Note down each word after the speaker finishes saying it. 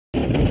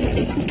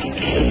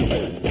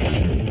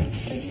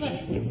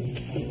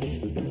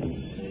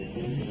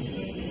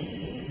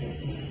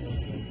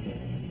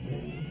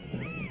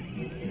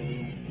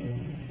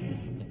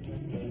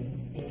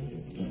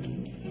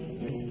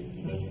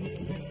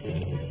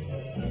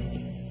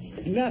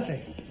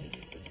Nothing.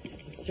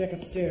 Let's check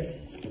upstairs.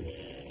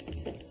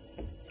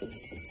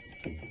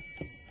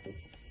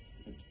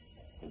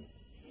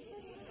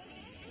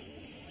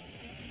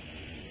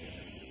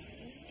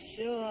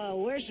 So,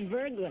 where's the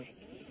burglar?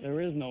 There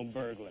is no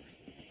burglar.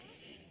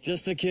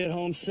 Just a kid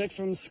homesick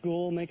from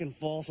school making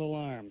false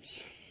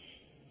alarms.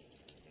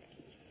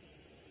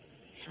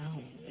 How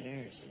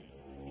embarrassing.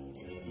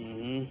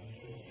 Mm-hmm.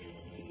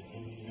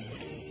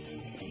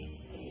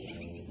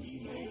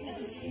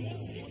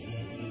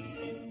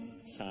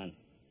 Son,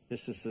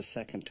 this is the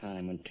second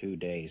time in 2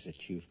 days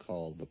that you've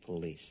called the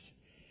police.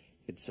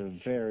 It's a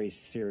very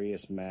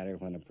serious matter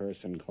when a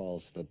person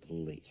calls the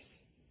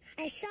police.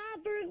 I saw a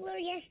burglar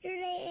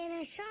yesterday, and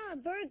I saw a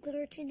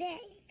burglar today.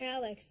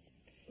 Alex,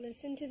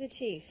 listen to the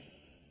chief.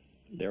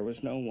 There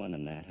was no one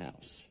in that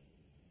house.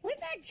 What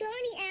about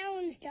Johnny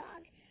Allen's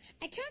dog?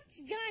 I talked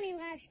to Johnny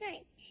last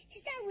night.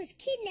 His dog was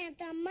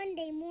kidnapped on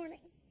Monday morning.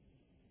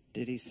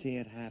 Did he see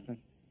it happen?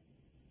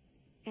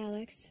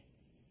 Alex,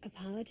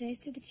 apologize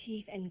to the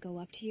chief and go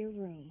up to your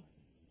room.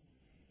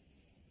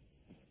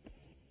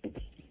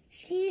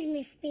 Excuse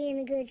me for being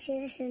a good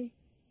citizen.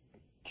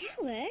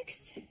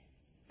 Alex?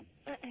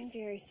 I'm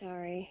very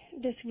sorry.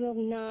 This will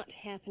not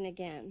happen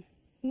again.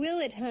 Will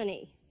it,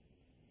 honey?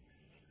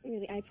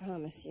 Really, I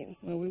promise you.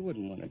 Well, we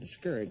wouldn't want to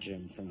discourage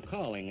him from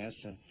calling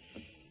us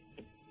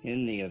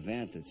in the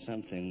event that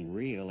something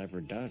real ever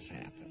does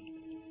happen.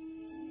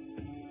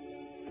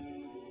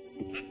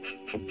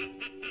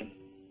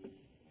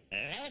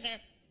 Hello there.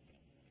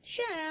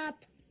 Shut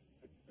up.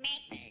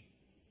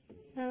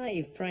 Now that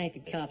you've pranked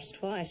the cops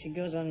twice, it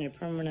goes on your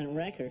permanent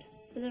record.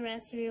 For the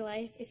rest of your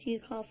life, if you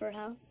call for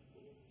help,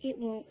 it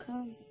won't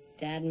come.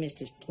 Dad missed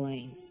his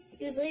plane.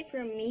 He was late for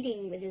a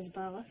meeting with his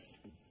boss.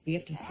 We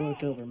have to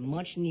fork over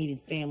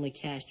much-needed family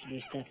cash to the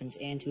Steffens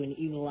and to an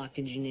evil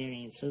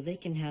octogenarian so they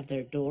can have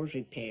their doors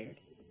repaired.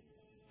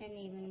 And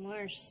even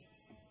worse,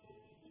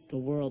 The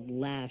world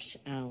laughs,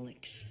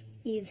 Alex.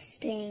 you've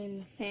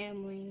stained the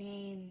family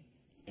name.